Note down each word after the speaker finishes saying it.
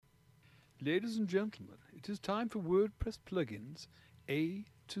Ladies and gentlemen, it is time for WordPress plugins A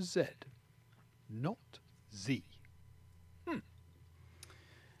to Z, not Z.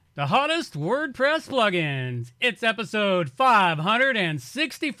 The hottest WordPress plugins. It's episode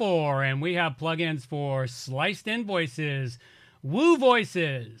 564, and we have plugins for Sliced Invoices, Woo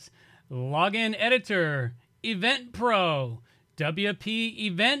Voices, Login Editor, Event Pro, WP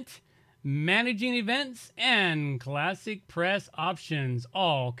Event, Managing Events, and Classic Press Options,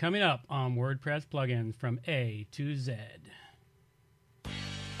 all coming up on WordPress plugins from A to Z.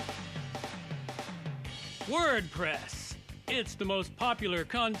 WordPress. It's the most popular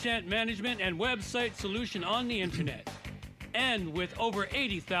content management and website solution on the internet. And with over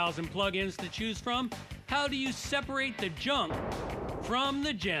 80,000 plugins to choose from, how do you separate the junk from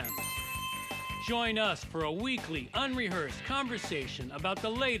the gems? Join us for a weekly, unrehearsed conversation about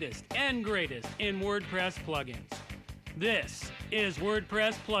the latest and greatest in WordPress plugins. This is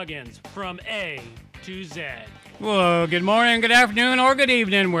WordPress plugins from A to Z. Whoa, good morning, good afternoon, or good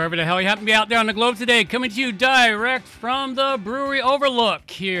evening, wherever the hell you happen to be out there on the globe today. Coming to you direct from the Brewery Overlook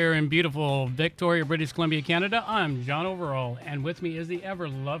here in beautiful Victoria, British Columbia, Canada. I'm John Overall, and with me is the ever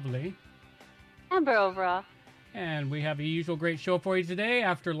lovely Amber Overall. And we have a usual great show for you today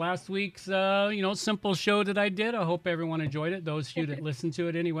after last week's, simple show that I did. I hope everyone enjoyed it, those of you that listened to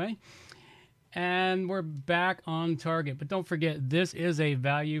it anyway. And we're back on target. But don't forget, this is a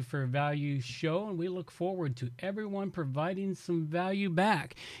value for value show, and we look forward to everyone providing some value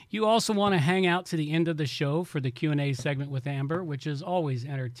back. You also want to hang out to the end of the show for the Q&A segment with Amber, which is always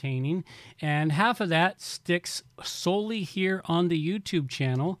entertaining. And half of that sticks solely here on the YouTube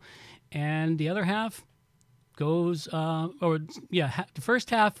channel, and the other half goes, the first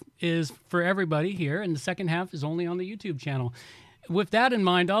half is for everybody here, and the second half is only on the YouTube channel. With that in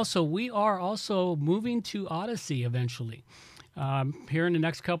mind, also, we are also moving to Odyssey eventually. Here in the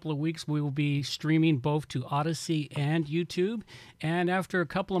next couple of weeks, we will be streaming both to Odyssey and YouTube. And after a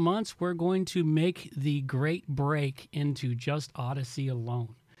couple of months, we're going to make the great break into just Odyssey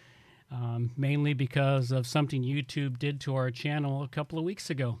alone. Mainly because of something YouTube did to our channel a couple of weeks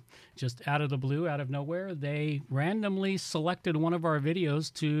ago. Just out of the blue, out of nowhere, they randomly selected one of our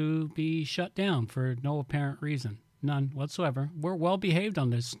videos to be shut down for no apparent reason. None whatsoever. We're well behaved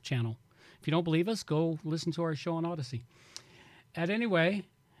on this channel. If you don't believe us, go listen to our show on Odyssey. Anyway,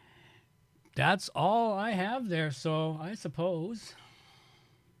 that's all I have there, so I suppose.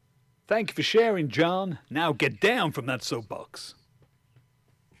 Thank you for sharing, John. Now get down from that soapbox.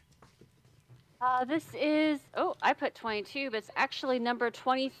 This is, I put 22, but it's actually number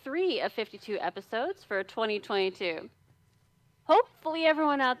 23 of 52 episodes for 2022. Hopefully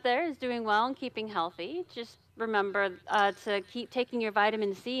everyone out there is doing well and keeping healthy. Just remember to keep taking your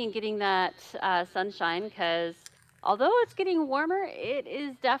vitamin C and getting that sunshine, because although it's getting warmer, it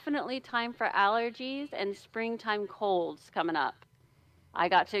is definitely time for allergies and springtime colds coming up. I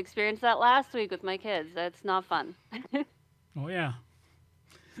got to experience that last week with my kids. That's not fun. Oh, yeah.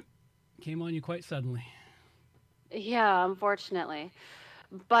 Came on you quite suddenly. Yeah, unfortunately.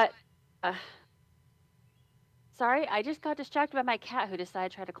 But, sorry, I just got distracted by my cat who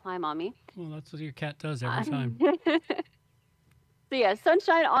decided to try to climb on me. Well, that's what your cat does every time. So yeah,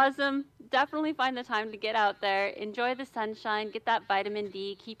 sunshine, awesome. Definitely find the time to get out there. Enjoy the sunshine. Get that vitamin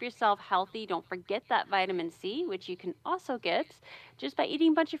D. Keep yourself healthy. Don't forget that vitamin C, which you can also get just by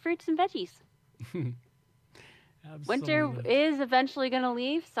eating a bunch of fruits and veggies. Absolutely. Winter is eventually going to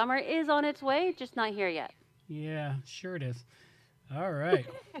leave. Summer is on its way, just not here yet. Yeah, sure it is. All right.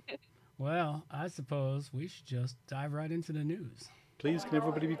 Well, I suppose we should just dive right into the news. Please, can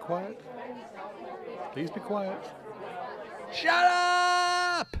everybody be quiet? Please be quiet. Shut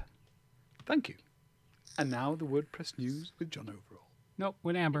up! Thank you. And now the WordPress news with John Overall. Nope,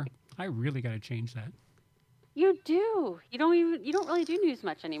 with Amber. I really got to change that. You do. You don't really do news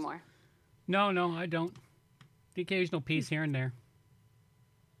much anymore. No, I don't. The occasional piece here and there.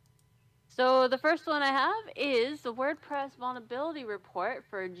 So the first one I have is the WordPress vulnerability report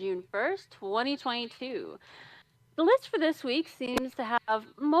for June 1st, 2022. The list for this week seems to have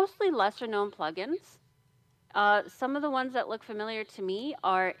mostly lesser known plugins. Some of the ones that look familiar to me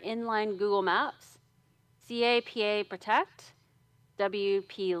are Inline Google Maps, CAPA Protect,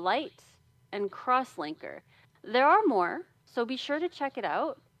 WP Lite, and Crosslinker. There are more, so be sure to check it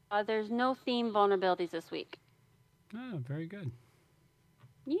out. There's no theme vulnerabilities this week. Oh, very good.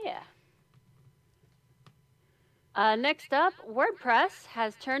 Yeah. Next up, WordPress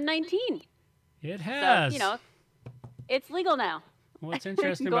has turned 19. It has. So, it's legal now. What's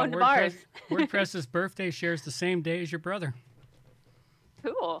interesting about WordPress, WordPress's birthday shares the same day as your brother.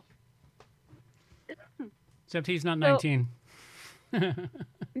 Cool. Except he's not 19.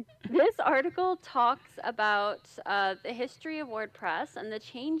 This article talks about the history of WordPress and the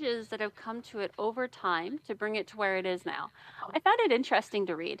changes that have come to it over time to bring it to where it is now. I found it interesting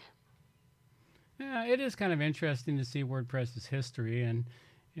to read. Yeah, it is kind of interesting to see WordPress's history, and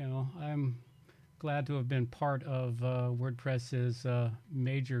I'm glad to have been part of WordPress's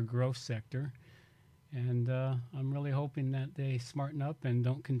major growth sector. And I'm really hoping that they smarten up and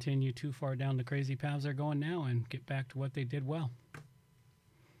don't continue too far down the crazy paths they're going now and get back to what they did well.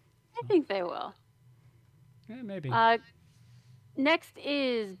 I think they will. Yeah, maybe. Next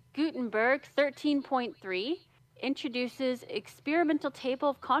is Gutenberg 13.3 introduces experimental table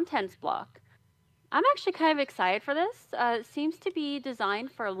of contents block. I'm actually kind of excited for this. It seems to be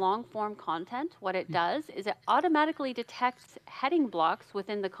designed for long-form content. What it does is it automatically detects heading blocks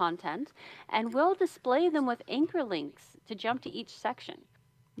within the content and will display them with anchor links to jump to each section.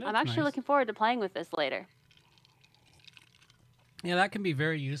 I'm actually looking forward to playing with this later. Yeah, that can be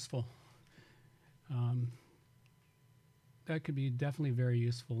very useful. That could be definitely very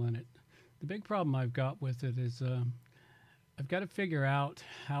useful in it. The big problem I've got with it is I've got to figure out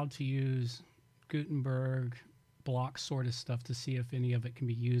how to use Gutenberg block sort of stuff to see if any of it can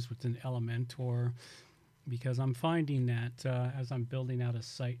be used with an Elementor, because I'm finding that as I'm building out a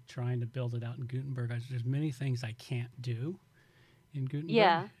site, trying to build it out in Gutenberg, there's many things I can't do in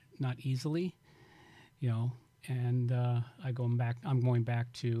Gutenberg, not easily, and I'm going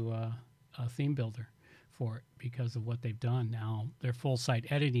back to a theme builder for it because of what they've done. Now, their full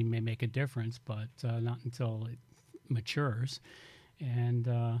site editing may make a difference, but not until it matures. And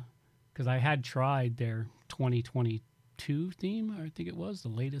because I had tried their 2022 theme, I think it was, the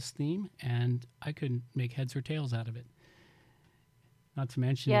latest theme, and I couldn't make heads or tails out of it. Not to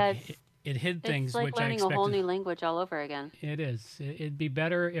mention, it hid things like which I expected. It's like learning a whole new language all over again. It is. It'd be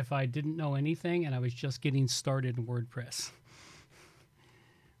better if I didn't know anything and I was just getting started in WordPress.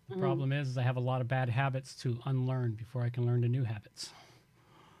 The problem is I have a lot of bad habits to unlearn before I can learn the new habits.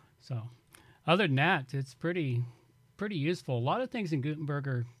 So, other than that, it's pretty useful. A lot of things in Gutenberg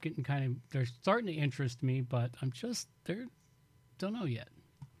are getting they're starting to interest me, but don't know yet.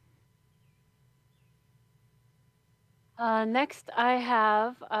 Next, I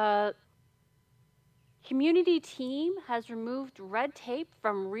have community team has removed red tape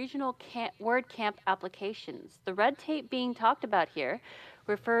from regional WordCamp applications. The red tape being talked about here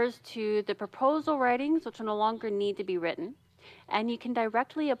refers to the proposal writings, which no longer need to be written, and you can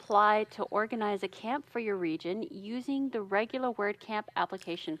directly apply to organize a camp for your region using the regular WordCamp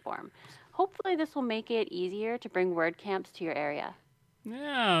application form. Hopefully this will make it easier to bring WordCamps to your area.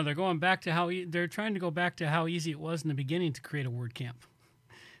 Yeah, they're going back to they're trying to go back to how easy it was in the beginning to create a WordCamp.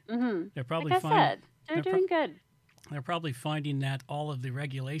 They're probably they're doing good. They're probably finding that all of the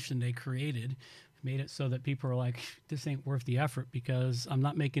regulation they created made it so that people are like, this ain't worth the effort because I'm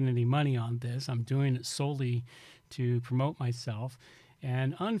not making any money on this. I'm doing it solely to promote myself.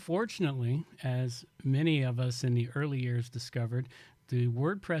 And unfortunately, as many of us in the early years discovered, the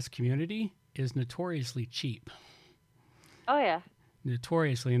WordPress community is notoriously cheap. Oh, yeah.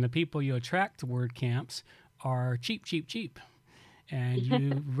 Notoriously. And the people you attract to WordCamps are cheap. And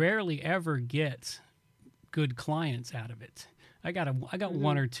you rarely ever get good clients out of it. I got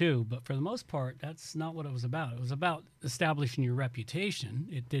one or two, but for the most part, that's not what it was about. It was about establishing your reputation.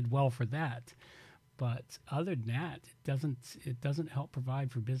 It did well for that. But other than that, it doesn't help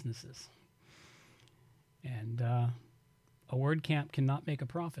provide for businesses. And a WordCamp cannot make a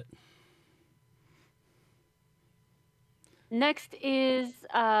profit. Next is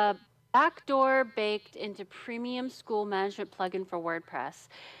backdoor baked into premium school management plugin for WordPress.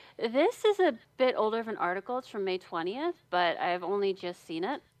 This is a bit older of an article. It's from May 20th, but I've only just seen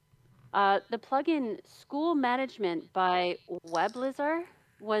it. The plugin School Management by WebLizard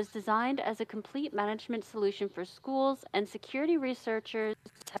was designed as a complete management solution for schools, and security researchers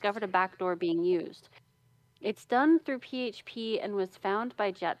discovered a backdoor being used. It's done through PHP and was found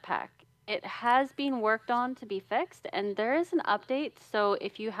by Jetpack. It has been worked on to be fixed, and there is an update. So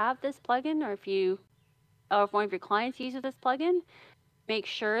if you have this plugin, or if one of your clients uses this plugin, make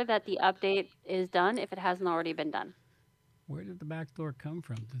sure that the update is done if it hasn't already been done. Where did the backdoor come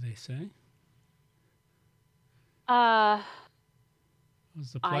from? Did they say? Was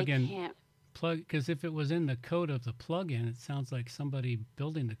the plugin I can't. because if it was in the code of the plugin, it sounds like somebody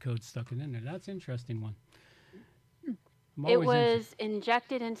building the code stuck it in there. That's an interesting one. It was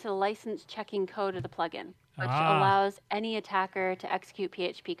injected into the license checking code of the plugin, which allows any attacker to execute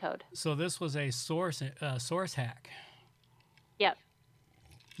PHP code. So this was a source hack. Yep.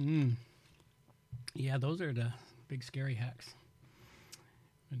 Yeah, those are the big scary hacks.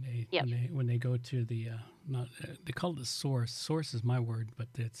 Yep. When they go to the not they call it the source. Source is my word, but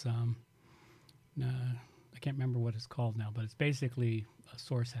it's I can't remember what it's called now, but it's basically a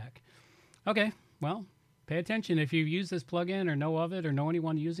source hack. Okay, well, pay attention if you use this plugin or know of it or know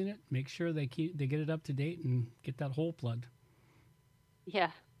anyone using it. Make sure they get it up to date and get that hole plugged.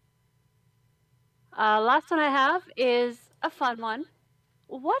 Yeah. Last one I have is a fun one.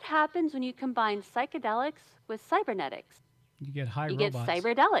 What happens when you combine psychedelics with cybernetics? You get high You robots. get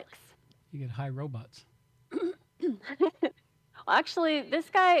cyberdelics. You get high robots. Well, actually, this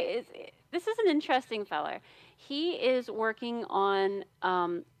is an interesting feller. He is working on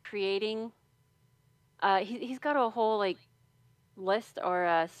creating. He's got a whole like list or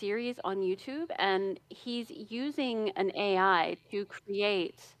a series on YouTube, and he's using an AI to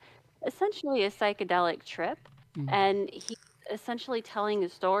create essentially a psychedelic trip, and he's essentially telling a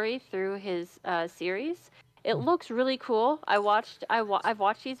story through his series. It looks really cool. I've watched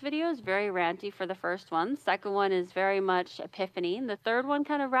these videos, very ranty for the first one. Second one is very much epiphany, and the third one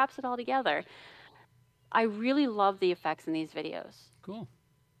kind of wraps it all together. I really love the effects in these videos. Cool.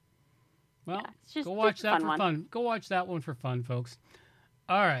 Well, it's go watch that for one. fun. Go watch that one for fun, folks.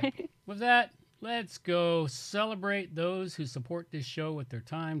 All right. With that, let's go celebrate those who support this show with their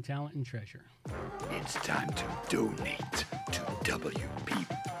time, talent, and treasure. It's time to donate to WP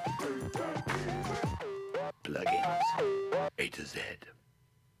Plugins A to Z.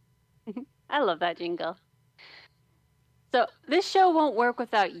 I love that jingle. So this show won't work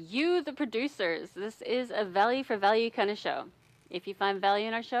without you, the producers. This is a value for value kind of show. If you find value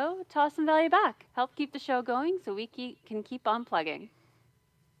in our show, toss some value back. Help keep the show going so we can keep on plugging.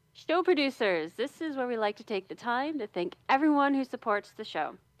 Show producers. This is where we like to take the time to thank everyone who supports the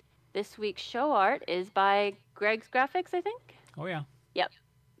show. This week's show art is by Greg's Graphics, I think. Oh, yeah. Yep.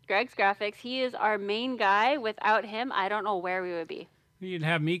 Greg's Graphics. He is our main guy. Without him, I don't know where we would be. You'd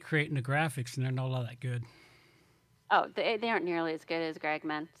have me creating the graphics, and they're not all that good. Oh, they aren't nearly as good as Greg,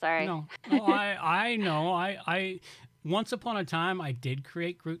 man. Sorry. No, I know. I once upon a time I did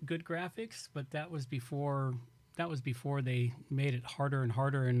create good graphics, but that was before they made it harder and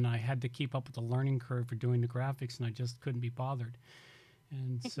harder, and I had to keep up with the learning curve for doing the graphics, and I just couldn't be bothered,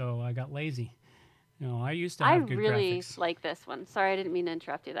 and so I got lazy. You know, I used to have good really graphics. like this one. Sorry, I didn't mean to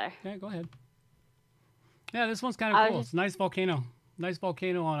interrupt you there. Yeah, go ahead. Yeah, this one's kind of cool. It's a nice volcano. Nice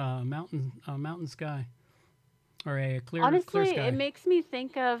volcano on a mountain sky. Or a clear Honestly, sky. it makes me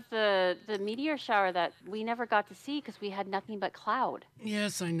think of the meteor shower that we never got to see because we had nothing but cloud.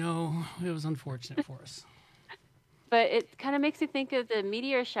 Yes, I know. It was unfortunate for us. But it kind of makes me think of the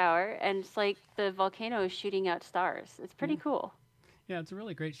meteor shower, and it's like the volcano is shooting out stars. It's pretty cool. Yeah, it's a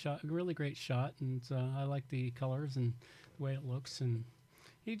really great shot. And I like the colors and the way it looks. And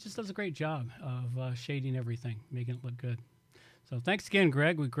he just does a great job of shading everything, making it look good. So thanks again,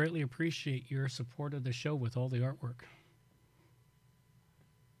 Greg. We greatly appreciate your support of the show with all the artwork.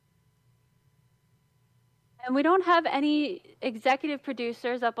 And we don't have any executive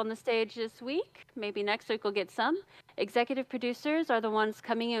producers up on the stage this week. Maybe next week we'll get some. Executive producers are the ones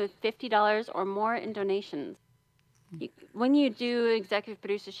coming in with $50 or more in donations. When you do executive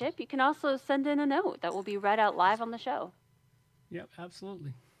producership, you can also send in a note that will be read out live on the show. Yep,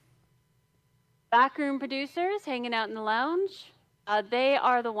 absolutely. Backroom producers hanging out in the lounge. They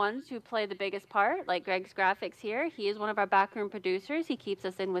are the ones who play the biggest part, like Greg's Graphics here. He is one of our backroom producers. He keeps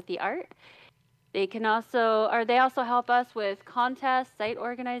us in with the art. They also help us with contests, site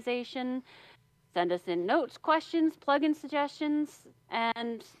organization, send us in notes, questions, plugin suggestions,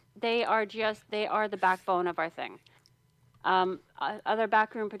 and they are the backbone of our thing. Other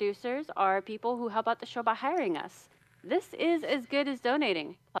backroom producers are people who help out the show by hiring us. This is as good as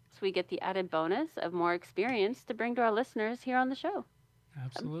donating. Plus, we get the added bonus of more experience to bring to our listeners here on the show.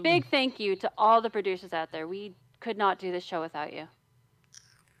 Absolutely. A big thank you to all the producers out there. We could not do this show without you.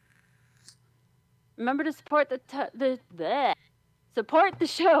 Remember to support support the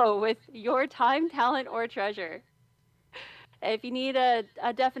show with your time, talent, or treasure. If you need a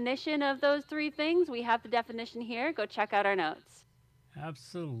definition of those three things, we have the definition here. Go check out our notes.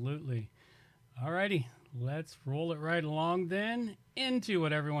 Absolutely. All righty. Let's roll it right along then into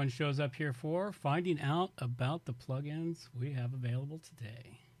what everyone shows up here for, finding out about the plugins we have available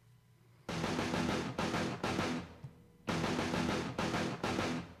today.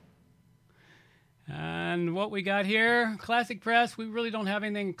 And what we got here, Classic Press. We really don't have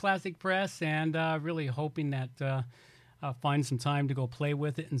anything in Classic Press, and really hoping that I'll find some time to go play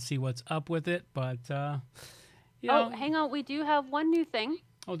with it and see what's up with it. But, hang on. We do have one new thing.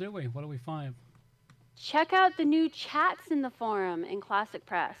 Oh, do we? What do we find? Check out the new chats in the forum in Classic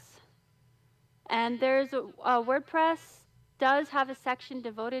Press. And there's a WordPress does have a section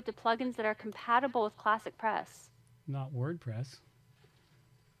devoted to plugins that are compatible with Classic Press. Not WordPress.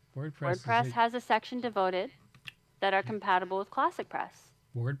 WordPress has a section devoted that are compatible with Classic Press.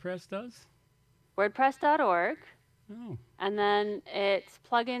 WordPress does? WordPress.org. Oh. And then it's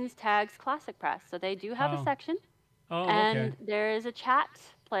plugins, tags, Classic Press. So they do have a section. Oh, and okay. there is a chat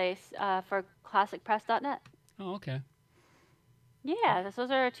place for classicpress.net. Oh, okay. Yeah,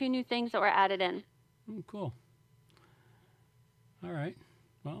 those are 2 new things that were added in. Oh, cool. All right.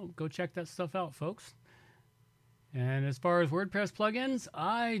 Well, go check that stuff out, folks. And as far as WordPress plugins,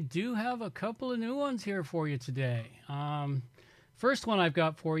 I do have a couple of new ones here for you today. First one I've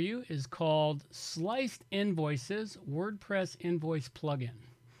got for you is called Sliced Invoices WordPress Invoice Plugin.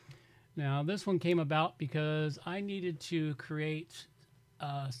 Now, this one came about because I needed to create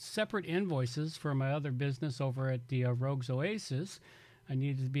separate invoices for my other business over at the Rogues Oasis. I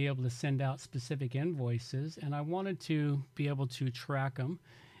needed to be able to send out specific invoices, and I wanted to be able to track them.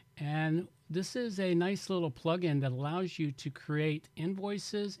 And this is a nice little plugin that allows you to create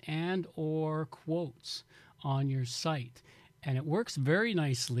invoices and or quotes on your site. And it works very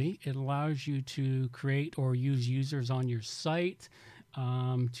nicely. It allows you to create or use users on your site,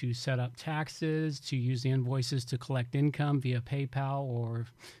 to set up taxes, to use the invoices to collect income via PayPal or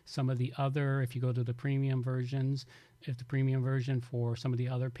some of the other, if you go to the premium versions, if the premium version for some of the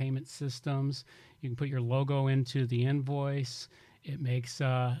other payment systems, you can put your logo into the invoice. It makes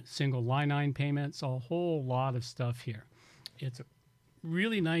single line item payments, a whole lot of stuff here. It's a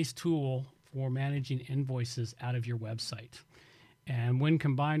really nice tool for managing invoices out of your website. And when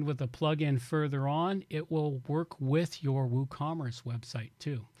combined with a plugin further on, it will work with your WooCommerce website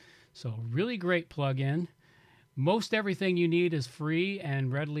too. So really great plugin. Most everything you need is free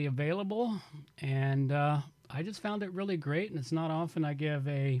and readily available. And I just found it really great. And it's not often I give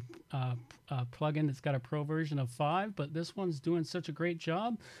a plugin that's got a pro version of 5, but this one's doing such a great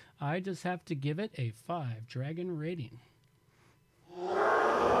job. I just have to give it a 5 Dragon rating.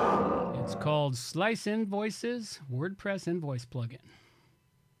 It's called Slice Invoices WordPress Invoice Plugin.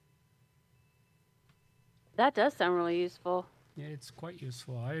 That does sound really useful. Yeah, it's quite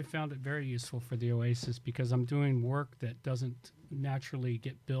useful. I found it very useful for the Oasis because I'm doing work that doesn't naturally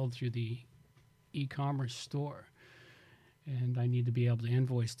get billed through the e-commerce store. And I need to be able to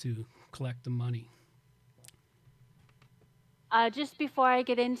invoice to collect the money. Just before I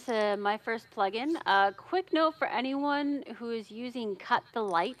get into my first plugin, a quick note for anyone who is using Cut the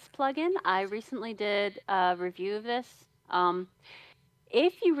Lights plugin. I recently did a review of this.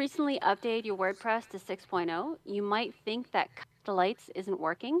 If you recently updated your WordPress to 6.0, you might think that Cut the Lights isn't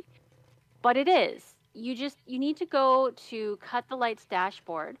working, but it is. You need to go to Cut the Lights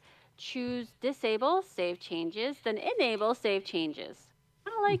dashboard, choose Disable Save Changes, then Enable Save Changes.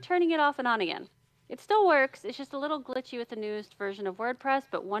 Kind of like turning it off and on again. It still works. It's just a little glitchy with the newest version of WordPress,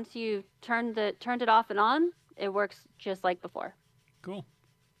 but once you've turned it off and on, it works just like before. Cool.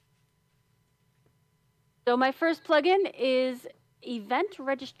 So my first plugin is Event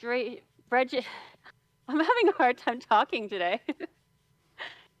Registration. I'm having a hard time talking today.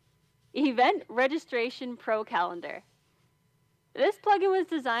 Event Registration Pro Calendar. This plugin was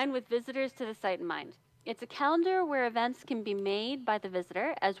designed with visitors to the site in mind. It's a calendar where events can be made by the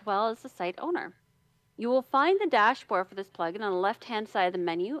visitor as well as the site owner. You will find the dashboard for this plugin on the left-hand side of the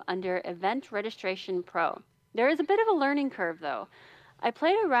menu under Event Registration Pro. There is a bit of a learning curve, though. I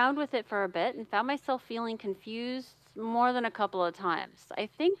played around with it for a bit and found myself feeling confused more than a couple of times. I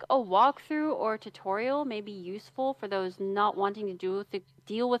think a walkthrough or tutorial may be useful for those not wanting to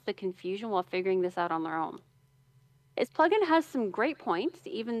deal with the confusion while figuring this out on their own. This plugin has some great points,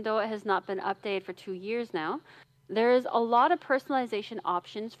 even though it has not been updated for 2 years now. There is a lot of personalization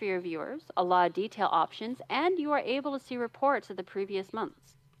options for your viewers, a lot of detail options, and you are able to see reports of the previous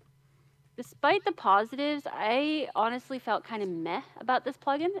months. Despite the positives, I honestly felt kind of meh about this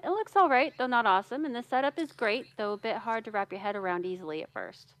plugin. It looks alright, though not awesome, and the setup is great, though a bit hard to wrap your head around easily at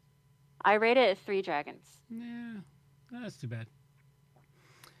first. I rate it at 3 dragons. Yeah, that's too bad.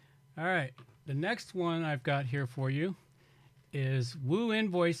 All right, the next one I've got here for you is Woo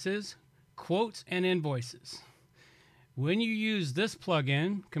Invoices, Quotes and Invoices. When you use this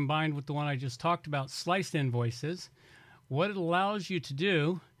plugin, combined with the one I just talked about, Sliced Invoices, what it allows you to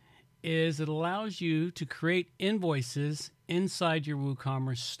do is it allows you to create invoices inside your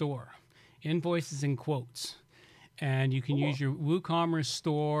WooCommerce store. Invoices and quotes. And you can use your WooCommerce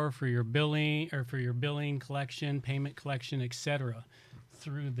store for your billing collection, payment collection, etc.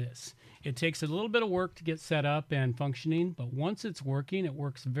 through this. It takes a little bit of work to get set up and functioning, but once it's working, it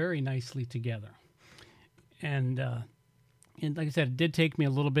works very nicely together. And like I said, it did take me a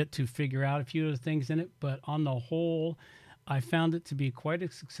little bit to figure out a few of the things in it, but on the whole, I found it to be quite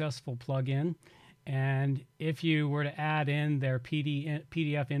a successful plugin. And if you were to add in their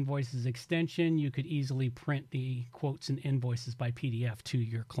PDF invoices extension, you could easily print the quotes and invoices by PDF to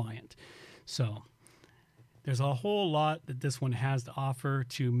your client. So there's a whole lot that this one has to offer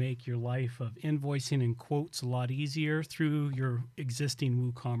to make your life of invoicing and quotes a lot easier through your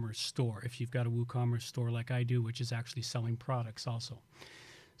existing WooCommerce store, if you've got a WooCommerce store like I do, which is actually selling products also.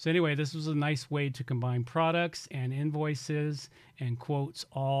 So anyway, this was a nice way to combine products and invoices and quotes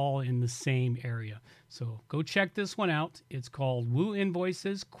all in the same area. So go check this one out. It's called Woo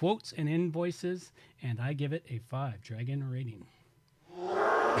Invoices, Quotes and Invoices, and I give it a 5 Dragon rating.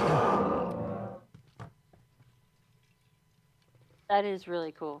 That is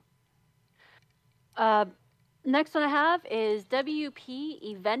really cool. Next one I have is WP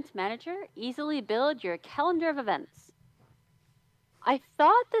Event Manager. Easily build your calendar of events. I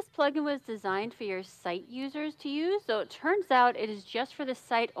thought this plugin was designed for your site users to use, though it turns out it is just for the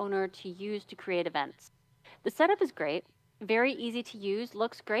site owner to use to create events. The setup is great, very easy to use,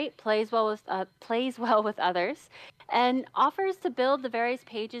 looks great, plays well with others, and offers to build the various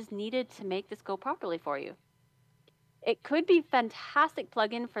pages needed to make this go properly for you. It could be a fantastic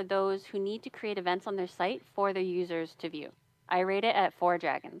plugin for those who need to create events on their site for their users to view. I rate it at 4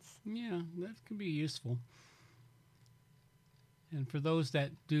 dragons. Yeah, that can be useful. And for those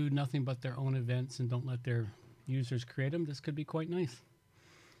that do nothing but their own events and don't let their users create them, this could be quite nice.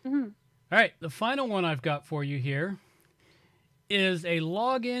 Mm-hmm. All right, the final one I've got for you here is a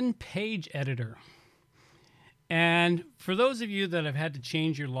login page editor. And for those of you that have had to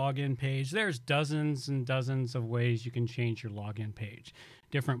change your login page, there's dozens and dozens of ways you can change your login page.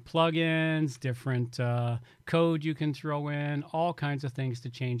 Different plugins, different code you can throw in, all kinds of things to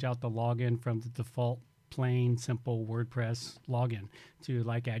change out the login from the default plain, simple WordPress login to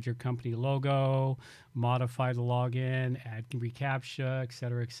like add your company logo, modify the login, add reCAPTCHA, et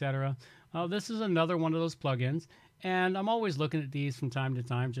cetera, et cetera. This is another one of those plugins. And I'm always looking at these from time to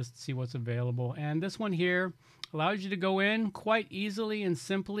time just to see what's available. And this one here allows you to go in quite easily and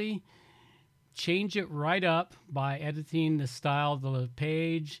simply, change it right up by editing the style of the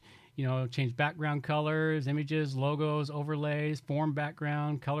page, change background colors, images, logos, overlays, form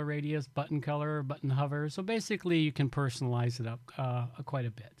background, color radius, button color, button hover. So basically you can personalize it up quite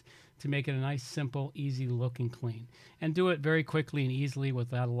a bit to make it a nice, simple, easy look and clean. And do it very quickly and easily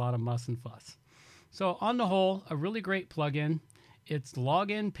without a lot of muss and fuss. So on the whole, a really great plugin. It's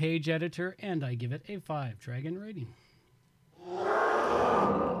Login Page Editor, and I give it a 5 Dragon rating.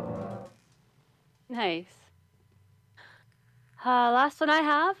 Nice. Last one I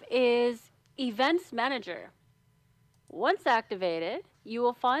have is Events Manager. Once activated, you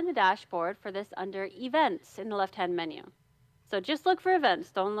will find the dashboard for this under Events in the left-hand menu. So just look for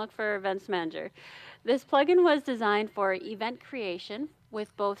Events, don't look for Events Manager. This plugin was designed for event creation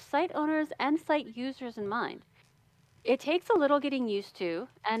with both site owners and site users in mind. It takes a little getting used to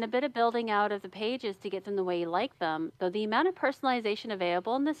and a bit of building out of the pages to get them the way you like them, though the amount of personalization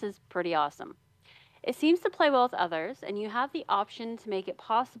available in this is pretty awesome. It seems to play well with others, and you have the option to make it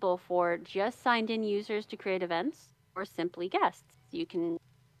possible for just signed-in users to create events or simply guests. You can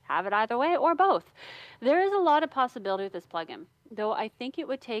have it either way or both. There is a lot of possibility with this plugin, though I think it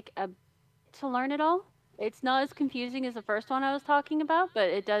would take a bit to learn it all. It's not as confusing as the first one I was talking about, but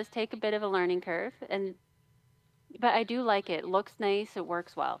it does take a bit of a learning curve. But I do like it. It looks nice. It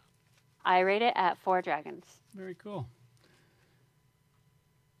works well. I rate it at 4 dragons. Very cool.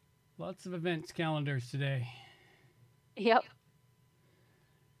 Lots of events calendars today. Yep.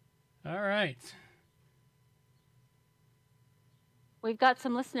 All right. We've got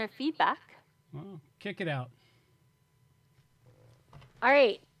some listener feedback. Well, kick it out. All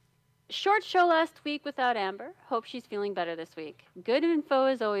right. Short show last week without Amber. Hope she's feeling better this week. Good info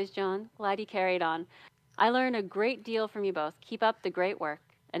as always, John. Glad you carried on. I learned a great deal from you both. Keep up the great work.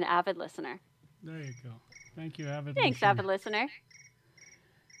 An avid listener. There you go. Thank you, avid Thanks, listener. avid listener.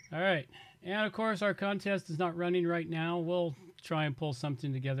 All right. And, of course, our contest is not running right now. We'll try and pull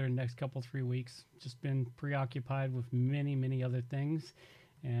something together in the next 3 weeks. Just been preoccupied with many, many other things.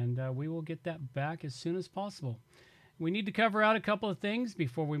 And we will get that back as soon as possible. We need to cover out a couple of things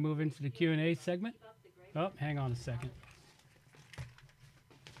before we move into the Q&A segment. Oh, hang on a second.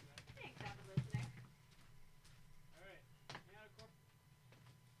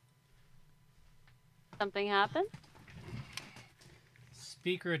 Something happened?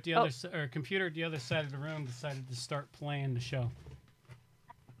 Speaker at the other or computer at the other side of the room decided to start playing the show.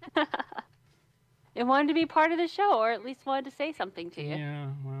 It wanted to be part of the show, or at least wanted to say something to you. Yeah,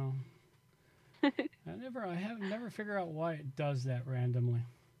 well, I have never figured out why it does that randomly.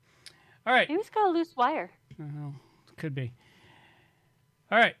 All right. Maybe it's got a loose wire. Could be.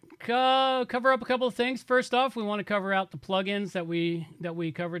 All right, cover up a couple of things. First off, we want to cover out the plugins that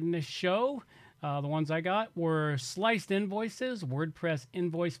we covered in this show. The ones I got were Sliced Invoices, WordPress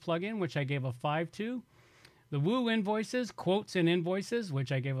Invoice plugin, which I gave a 5 to. The Woo Invoices, Quotes and Invoices,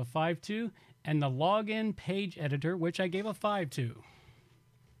 which I gave a 5 to. And the Login Page Editor, which I gave a 5 to.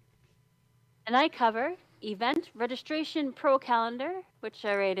 And I covered Event Registration Pro Calendar, which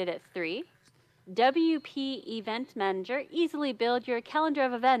I rated at 3. WP Event Manager, easily build your calendar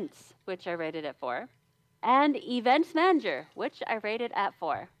of events, which I rated at 4. And Events Manager, which I rated at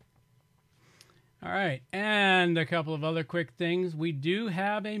 4. All right, and a couple of other quick things. We do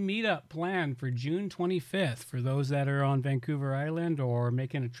have a meetup planned for June 25th. For those that are on Vancouver Island or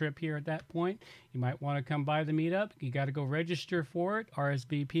making a trip here at that point, you might want to come by the meetup. You got to go register for it,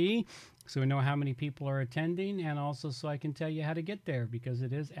 RSVP, so we know how many people are attending, and also so I can tell you how to get there, because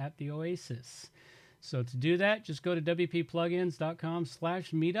it is at the Oasis. So to do that, just go to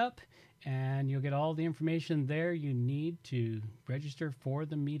wpplugins.com/meetup, and you'll get all the information there you need to register for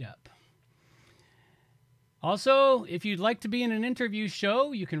the meetup. Also, if you'd like to be in an interview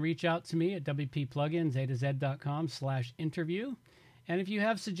show, you can reach out to me at wpplugins.com/interview. And if you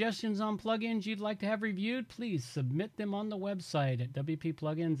have suggestions on plugins you'd like to have reviewed, please submit them on the website at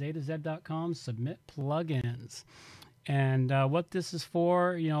wpplugins.com, submit plugins. And what this is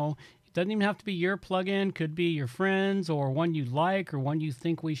for, it doesn't even have to be your plugin, could be your friends or one you like or one you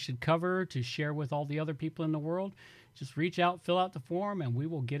think we should cover to share with all the other people in the world. Just reach out, fill out the form, and we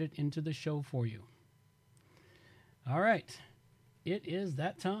will get it into the show for you. All right, it is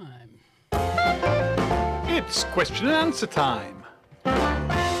that time. It's question and answer time.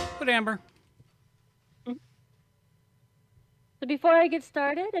 Good, Amber. So before I get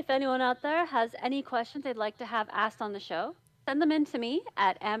started, if anyone out there has any questions they'd like to have asked on the show, send them in to me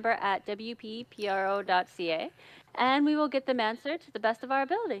at amber@wppro.ca, and we will get them answered to the best of our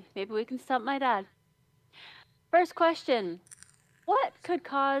ability. Maybe we can stump my dad. First question. What could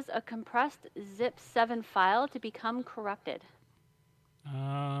cause a compressed zip7 file to become corrupted?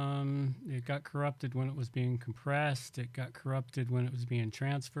 It got corrupted when it was being compressed. It got corrupted when it was being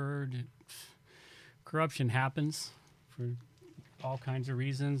transferred. Corruption happens for all kinds of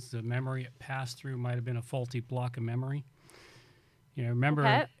reasons. The memory it passed through might have been a faulty block of memory.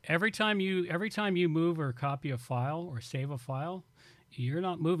 Remember, every time you move or copy a file or save a file, you're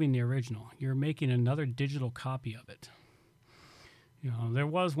not moving the original. You're making another digital copy of it. There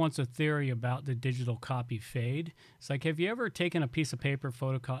was once a theory about the digital copy fade. It's like, have you ever taken a piece of paper,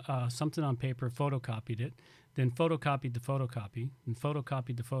 something on paper, photocopied it, then photocopied the photocopy, then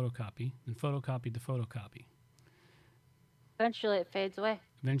photocopied the photocopy, then photocopied the photocopy? Eventually it fades away.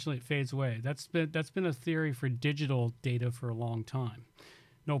 That's been a theory for digital data for a long time.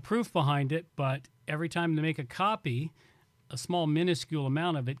 No proof behind it, but every time they make a copy, a small minuscule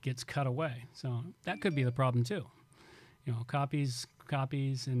amount of it gets cut away. So that could be the problem too.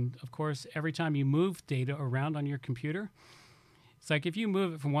 Copies, and of course, every time you move data around on your computer, it's like if you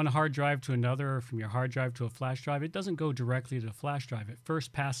move it from one hard drive to another, or from your hard drive to a flash drive, it doesn't go directly to the flash drive. It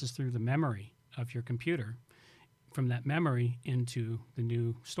first passes through the memory of your computer, from that memory into the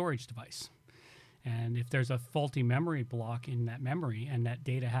new storage device. And if there's a faulty memory block in that memory, and that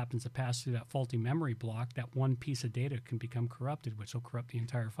data happens to pass through that faulty memory block, that one piece of data can become corrupted, which will corrupt the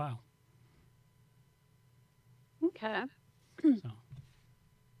entire file. Okay. So.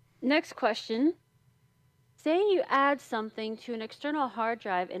 Next question. Say you add something to an external hard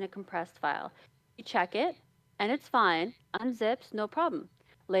drive in a compressed file. You check it, and it's fine. Unzips, no problem.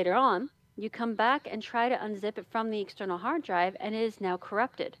 Later on, you come back and try to unzip it from the external hard drive, and it is now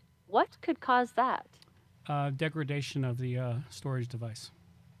corrupted. What could cause that? Degradation of the storage device.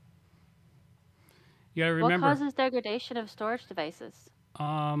 You gotta remember. What causes degradation of storage devices?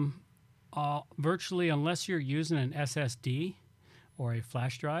 Virtually, unless you're using an SSD or a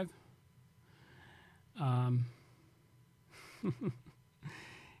flash drive.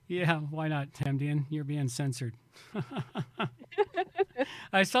 Yeah, why not, Temdian? You're being censored.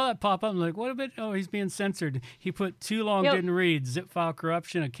 I saw that pop up. I'm like, what a bit? Oh, he's being censored. He put too long, didn't read. Zip file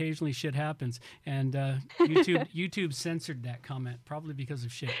corruption. Occasionally shit happens. And YouTube censored that comment, probably because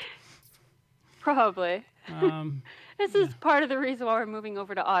of shit. Probably. This is part of the reason why we're moving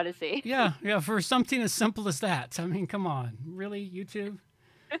over to Odyssey. Yeah, for something as simple as that. I mean, come on. Really, YouTube?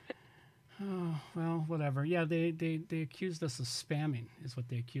 Oh, well, whatever. Yeah, they accused us of spamming, is what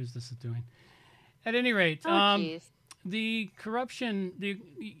they accused us of doing. At any rate, the corruption,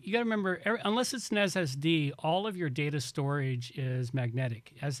 you got to remember, unless it's an SSD, all of your data storage is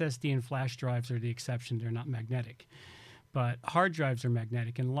magnetic. SSD and flash drives are the exception. They're not magnetic. But hard drives are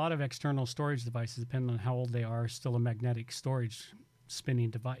magnetic, and a lot of external storage devices, depending on how old they are still a magnetic storage spinning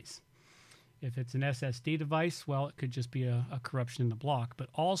device. If it's an SSD device, well, it could just be a corruption in the block. But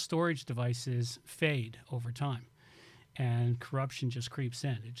all storage devices fade over time, and corruption just creeps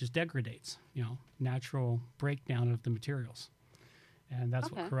in. It just degrades, natural breakdown of the materials. And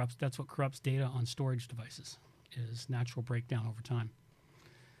that's what corrupts. That's what corrupts data on storage devices, is natural breakdown over time.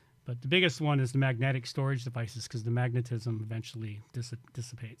 But the biggest one is the magnetic storage devices, because the magnetism eventually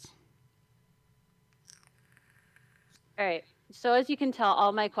dissipates. All right. So as you can tell,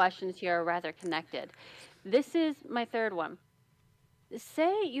 all my questions here are rather connected. This is my third one.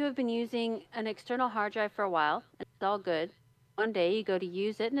 Say you have been using an external hard drive for a while, and it's all good. One day you go to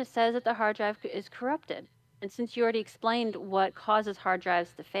use it, and it says that the hard drive is corrupted. And since you already explained what causes hard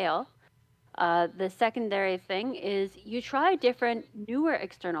drives to fail, the secondary thing is you try a different, newer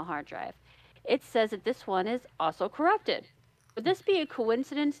external hard drive. It says that this one is also corrupted. Would this be a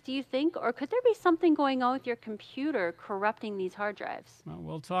coincidence, do you think, or could there be something going on with your computer corrupting these hard drives? Well,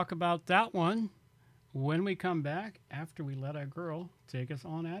 we'll talk about that one when we come back after we let our girl take us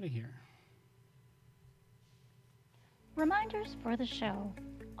on out of here. Reminders for the show.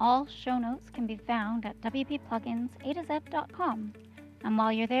 All show notes can be found at wppluginsa2z.com. And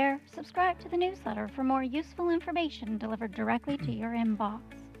while you're there, subscribe to the newsletter for more useful information delivered directly to your inbox.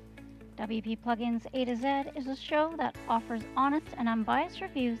 WP Plugins A to Z is a show that offers honest and unbiased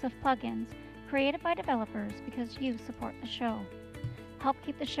reviews of plugins created by developers because you support the show. Help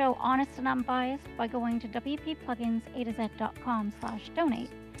keep the show honest and unbiased by going to wppluginsa2z.com/donate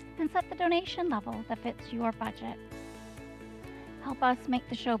and set the donation level that fits your budget. Help us make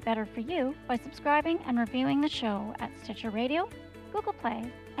the show better for you by subscribing and reviewing the show at Stitcher Radio, Google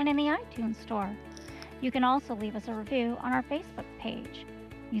Play, and in the iTunes Store. You can also leave us a review on our Facebook page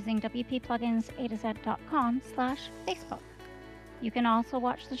using wppluginsa2z.com/Facebook. You can also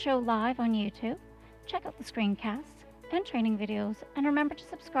watch the show live on YouTube, check out the screencasts and training videos, and remember to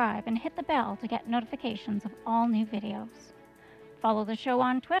subscribe and hit the bell to get notifications of all new videos. Follow the show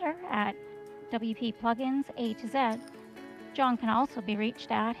on Twitter at WPPluginsA2Z. John can also be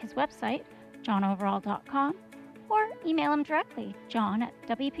reached at his website, johnoverall.com, or email him directly,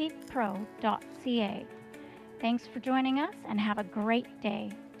 john@wppro.ca. Thanks for joining us, and have a great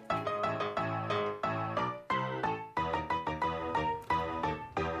day.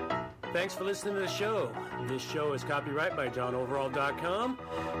 Thanks for listening to the show. This show is copyright by johnoverall.com.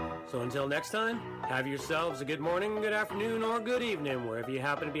 So until next time, have yourselves a good morning, good afternoon, or good evening, wherever you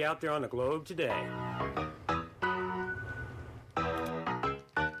happen to be out there on the globe today.